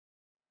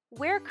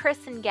We're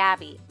Chris and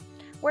Gabby.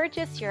 We're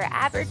just your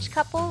average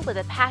couple with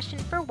a passion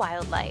for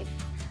wildlife.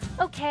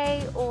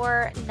 Okay,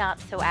 or not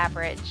so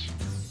average.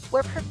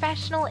 We're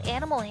professional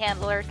animal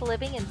handlers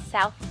living in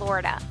South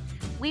Florida.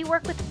 We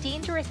work with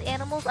dangerous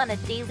animals on a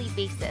daily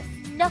basis.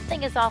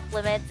 Nothing is off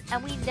limits,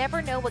 and we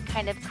never know what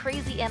kind of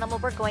crazy animal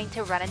we're going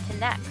to run into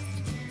next.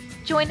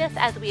 Join us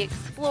as we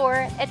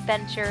explore,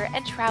 adventure,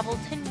 and travel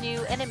to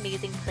new and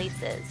amazing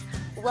places.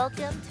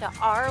 Welcome to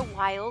our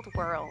wild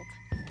world.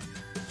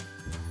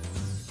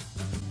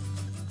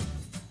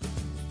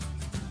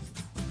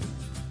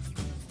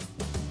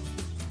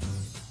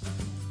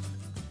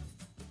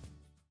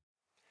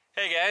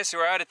 Hey guys, so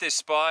we're out at this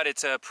spot.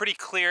 It's a pretty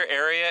clear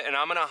area, and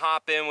I'm gonna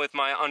hop in with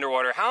my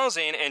underwater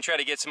housing and try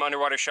to get some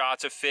underwater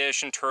shots of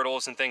fish and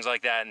turtles and things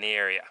like that in the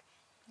area.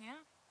 Yeah.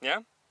 Yeah?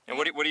 And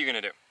what are you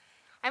gonna do?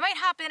 I might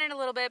hop in a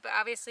little bit, but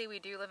obviously we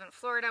do live in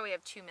Florida. We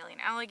have 2 million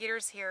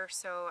alligators here,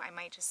 so I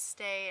might just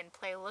stay and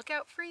play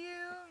lookout for you,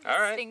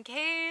 just in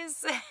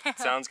case.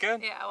 Sounds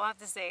good. Yeah, we'll have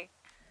to see.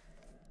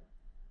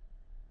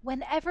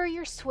 Whenever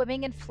you're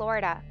swimming in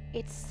Florida,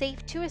 it's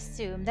safe to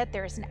assume that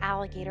there's an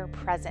alligator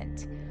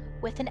present.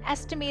 With an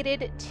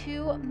estimated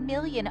 2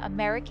 million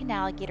American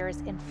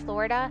alligators in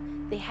Florida,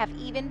 they have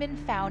even been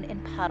found in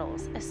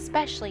puddles,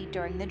 especially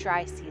during the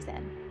dry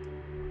season.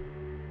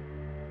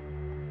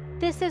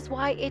 This is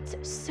why it's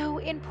so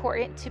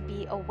important to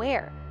be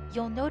aware.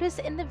 You'll notice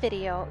in the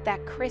video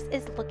that Chris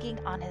is looking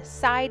on his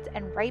sides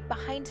and right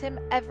behind him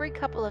every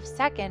couple of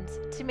seconds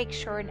to make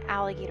sure an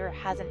alligator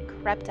hasn't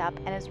crept up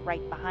and is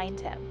right behind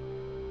him.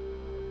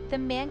 The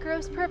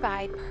mangroves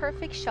provide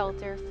perfect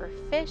shelter for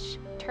fish,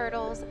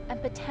 turtles,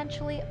 and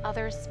potentially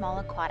other small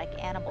aquatic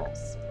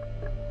animals.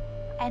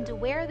 And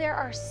where there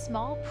are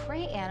small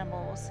prey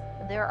animals,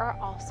 there are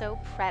also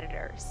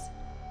predators.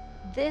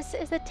 This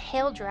is a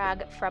tail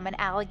drag from an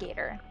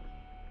alligator.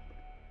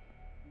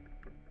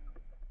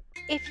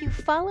 If you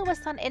follow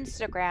us on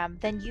Instagram,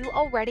 then you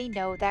already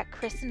know that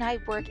Chris and I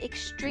work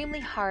extremely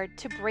hard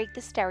to break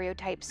the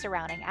stereotypes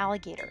surrounding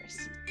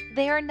alligators.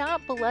 They are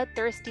not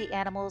bloodthirsty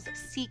animals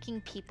seeking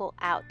people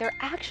out. They're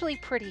actually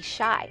pretty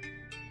shy.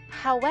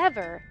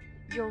 However,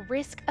 your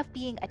risk of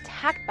being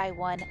attacked by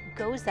one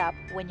goes up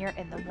when you're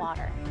in the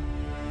water.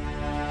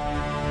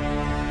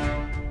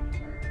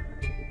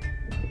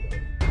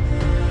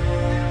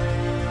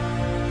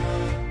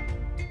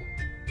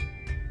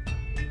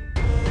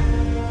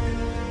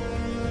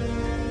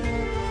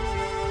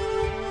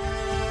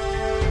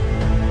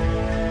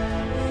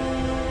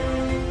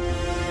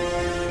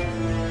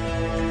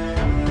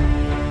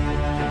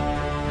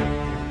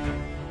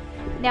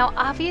 Now,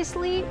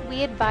 obviously,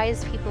 we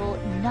advise people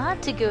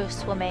not to go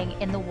swimming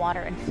in the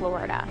water in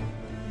Florida.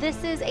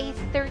 This is a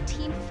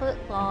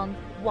 13-foot-long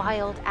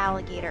wild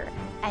alligator,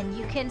 and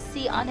you can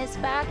see on his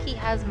back he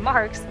has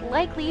marks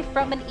likely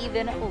from an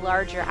even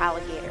larger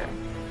alligator.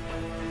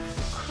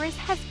 Chris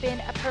has been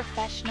a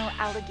professional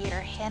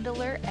alligator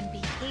handler and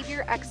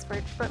behavior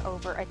expert for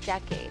over a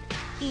decade.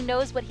 He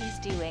knows what he's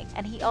doing,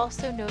 and he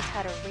also knows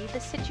how to read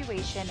the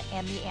situation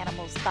and the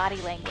animal's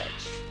body language.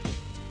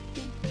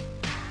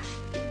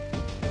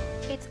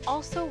 It's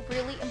also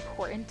really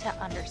important to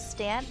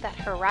understand that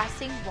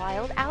harassing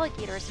wild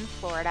alligators in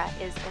Florida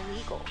is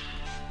illegal.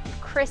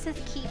 Chris is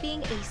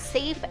keeping a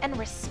safe and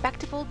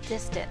respectable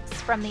distance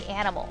from the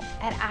animal,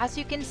 and as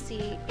you can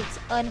see, it's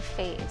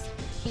unfazed.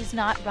 He's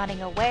not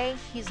running away,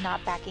 he's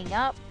not backing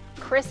up,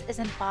 Chris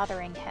isn't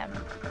bothering him.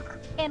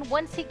 And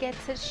once he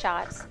gets his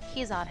shots,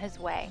 he's on his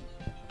way.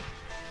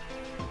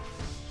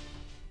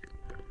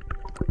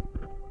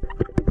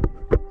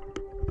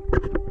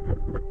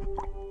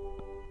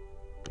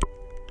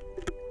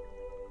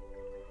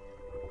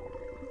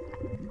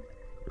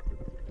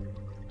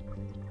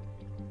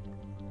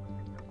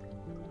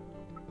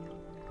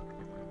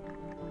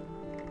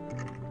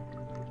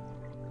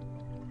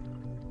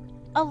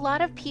 A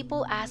lot of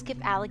people ask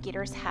if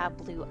alligators have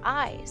blue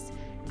eyes.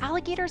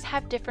 Alligators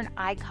have different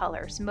eye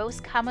colors,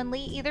 most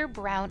commonly either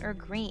brown or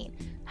green.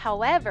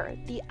 However,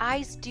 the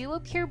eyes do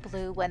appear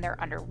blue when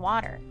they're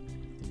underwater.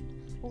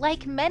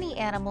 Like many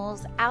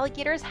animals,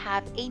 alligators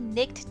have a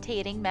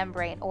nictitating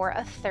membrane or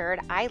a third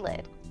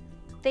eyelid.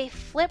 They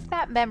flip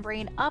that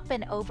membrane up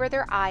and over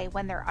their eye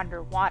when they're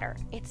underwater.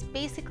 It's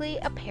basically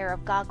a pair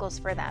of goggles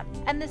for them,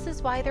 and this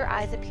is why their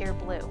eyes appear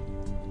blue.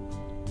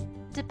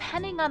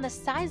 Depending on the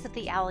size of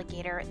the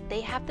alligator,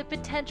 they have the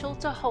potential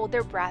to hold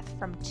their breath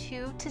from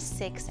 2 to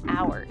 6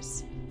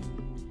 hours.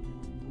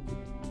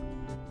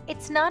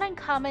 It's not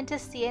uncommon to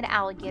see an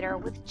alligator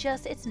with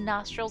just its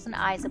nostrils and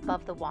eyes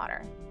above the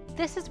water.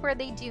 This is where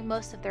they do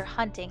most of their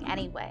hunting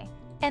anyway.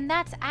 And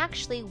that's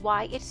actually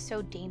why it's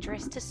so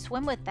dangerous to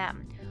swim with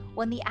them.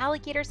 When the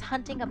alligator's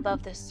hunting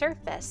above the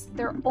surface,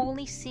 they're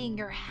only seeing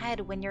your head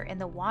when you're in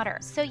the water.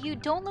 So you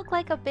don't look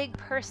like a big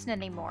person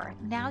anymore.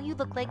 Now you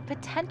look like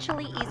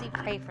potentially easy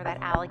prey for that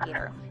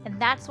alligator. And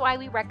that's why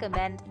we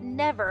recommend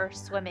never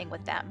swimming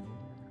with them.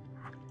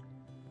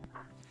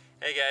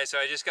 Hey guys, so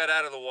I just got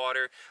out of the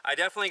water. I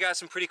definitely got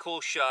some pretty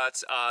cool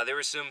shots. There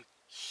were some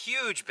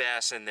huge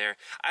bass in there.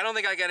 I don't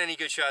think I got any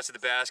good shots of the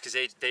bass because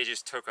they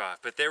just took off.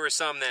 But there were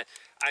some that,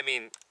 I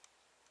mean,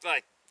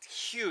 like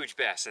huge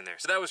bass in there.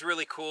 So that was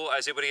really cool. I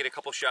was able to get a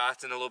couple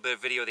shots and a little bit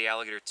of video of the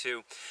alligator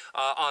too.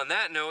 On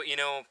that note, you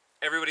know,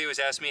 everybody was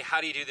asking me, how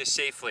do you do this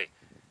safely?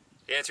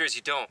 The answer is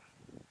you don't.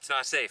 It's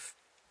not safe.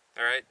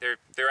 All right,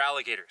 they're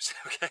alligators,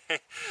 okay?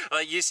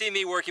 Like you see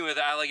me working with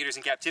alligators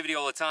in captivity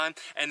all the time,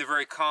 and they're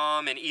very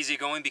calm and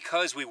easygoing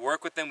because we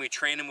work with them, we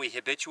train them, we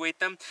habituate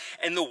them.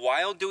 In the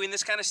wild, doing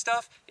this kind of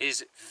stuff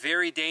is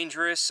very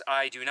dangerous.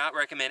 I do not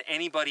recommend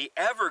anybody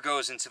ever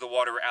goes into the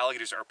water where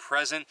alligators are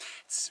present.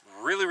 It's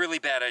really, really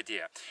bad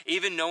idea.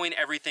 Even knowing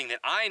everything that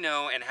I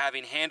know and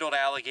having handled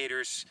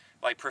alligators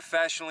like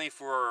professionally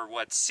for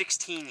what,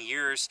 16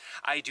 years,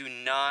 I do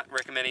not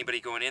recommend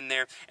anybody going in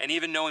there. And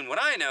even knowing what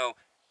I know,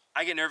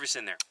 I get nervous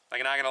in there.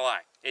 Like, I'm not gonna lie.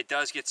 It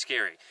does get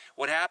scary.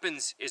 What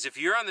happens is if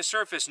you're on the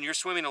surface and you're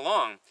swimming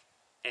along,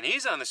 and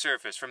he's on the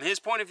surface, from his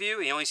point of view,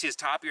 he only sees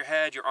the top of your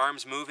head, your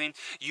arms moving,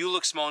 you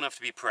look small enough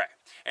to be prey.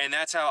 And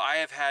that's how I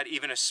have had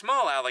even a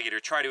small alligator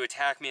try to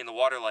attack me in the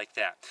water like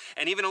that.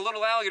 And even a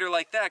little alligator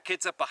like that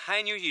gets up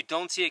behind you, you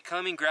don't see it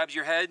coming, grabs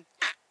your head,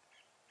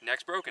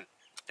 neck's broken.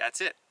 That's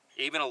it.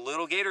 Even a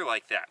little gator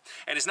like that.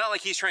 And it's not like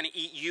he's trying to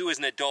eat you as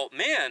an adult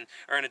man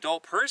or an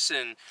adult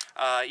person.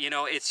 You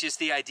know, it's just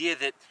the idea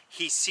that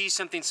he sees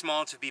something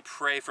small to be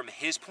prey from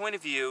his point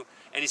of view,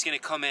 and he's going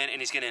to come in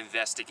and he's going to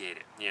investigate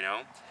it, you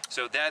know?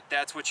 So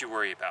that's what you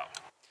worry about.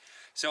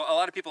 So a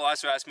lot of people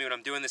also ask me when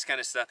I'm doing this kind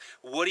of stuff,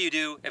 what do you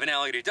do if an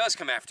alligator does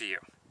come after you?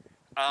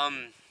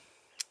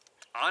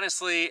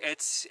 Honestly,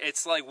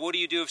 it's like, what do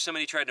you do if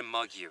somebody tried to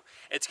mug you?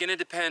 It's going to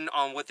depend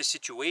on what the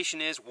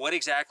situation is, what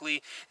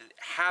exactly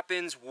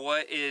happens,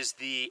 what is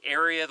the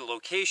area, the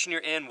location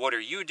you're in, what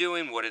are you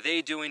doing, what are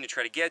they doing to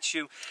try to get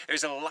you.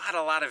 There's a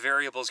lot of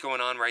variables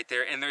going on right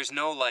there, and there's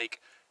no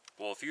like,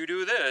 well, if you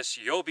do this,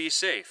 you'll be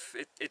safe.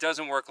 It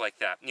doesn't work like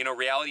that. You know,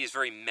 reality is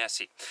very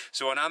messy.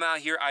 So when I'm out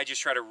here, I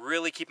just try to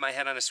really keep my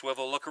head on a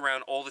swivel, look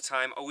around all the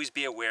time, always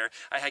be aware.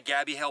 I had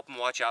Gabby help and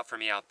watch out for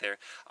me out there.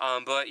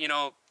 But, you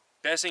know,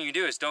 best thing you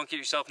do is don't get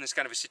yourself in this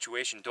kind of a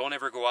situation. Don't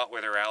ever go out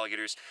where there are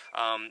alligators.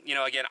 You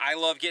know, again, I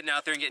love getting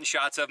out there and getting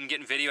shots of them,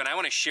 getting video, and I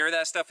want to share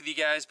that stuff with you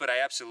guys, but I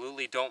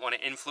absolutely don't want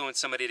to influence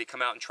somebody to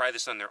come out and try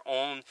this on their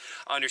own.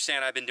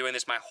 Understand, I've been doing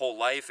this my whole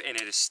life, and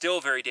it is still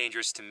very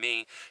dangerous to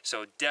me,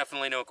 so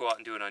definitely don't go out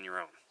and do it on your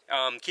own.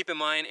 Keep in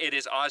mind, it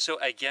is also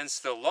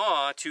against the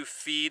law to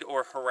feed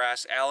or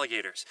harass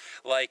alligators.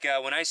 Like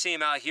when I see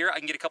him out here, I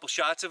can get a couple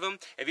shots of him.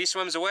 If he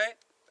swims away,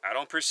 I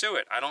don't pursue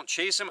it. I don't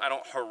chase them. I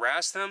don't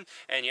harass them.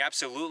 And you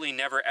absolutely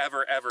never,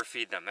 ever, ever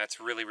feed them. That's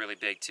really, really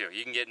big too.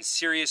 You can get in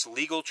serious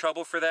legal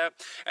trouble for that.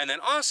 And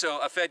then also,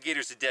 a fed gator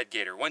is a dead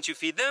gator. Once you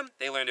feed them,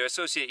 they learn to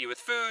associate you with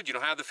food. You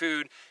don't have the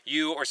food.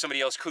 You or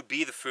somebody else could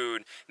be the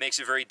food. Makes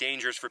it very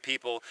dangerous for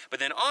people. But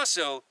then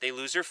also, they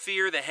lose their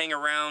fear. They hang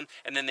around,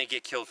 and then they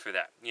get killed for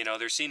that. You know,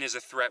 they're seen as a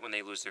threat when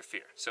they lose their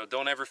fear. So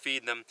don't ever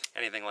feed them,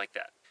 anything like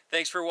that.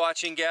 Thanks for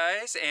watching,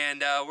 guys,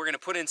 and we're going to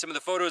put in some of the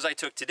photos I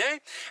took today,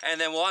 and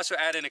then we'll also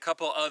add in a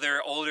couple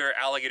other older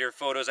alligator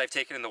photos I've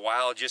taken in the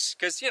wild, just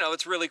because, you know,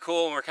 it's really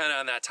cool, and we're kind of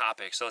on that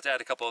topic, so let's add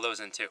a couple of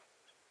those in, too.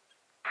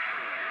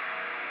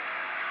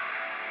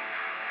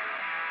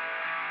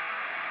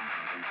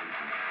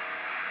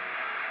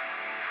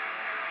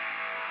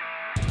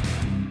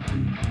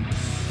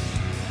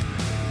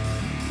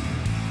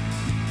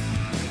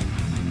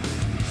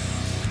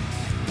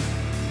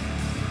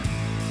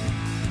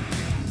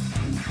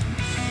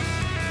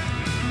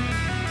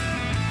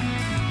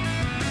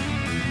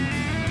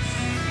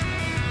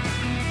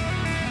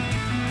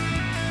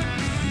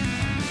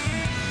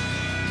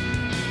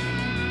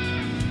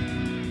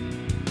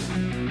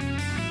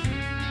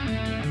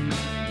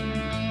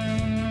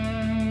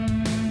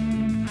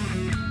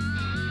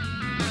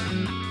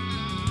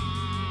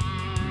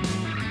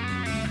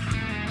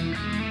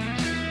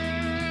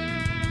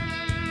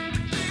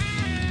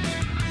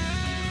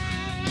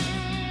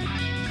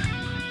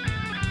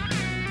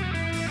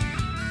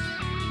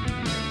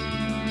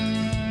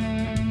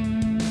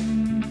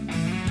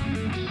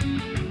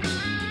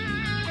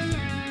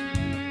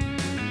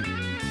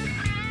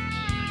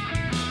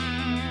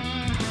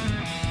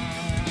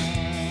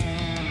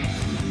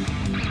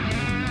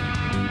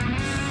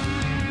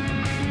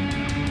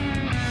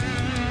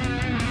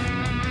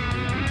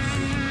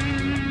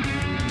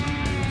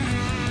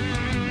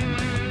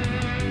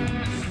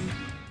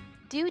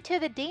 Due to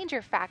the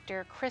danger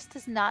factor, Chris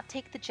does not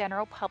take the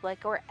general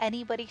public or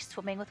anybody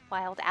swimming with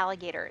wild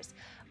alligators.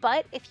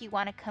 But if you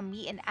want to come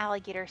meet an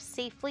alligator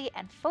safely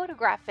and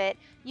photograph it,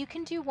 you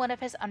can do one of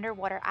his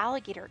underwater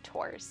alligator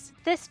tours.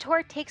 This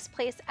tour takes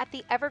place at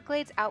the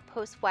Everglades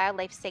Outpost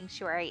Wildlife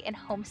Sanctuary in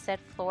Homestead,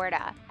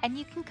 Florida, and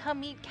you can come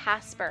meet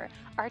Casper,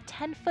 our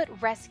 10-foot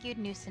rescued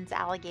nuisance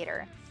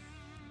alligator.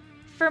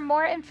 For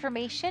more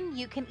information,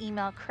 you can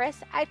email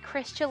Chris at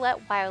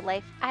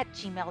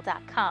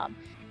chrisgillettewildlife@gmail.com.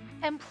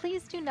 And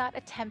please do not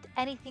attempt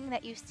anything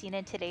that you've seen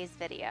in today's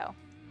video.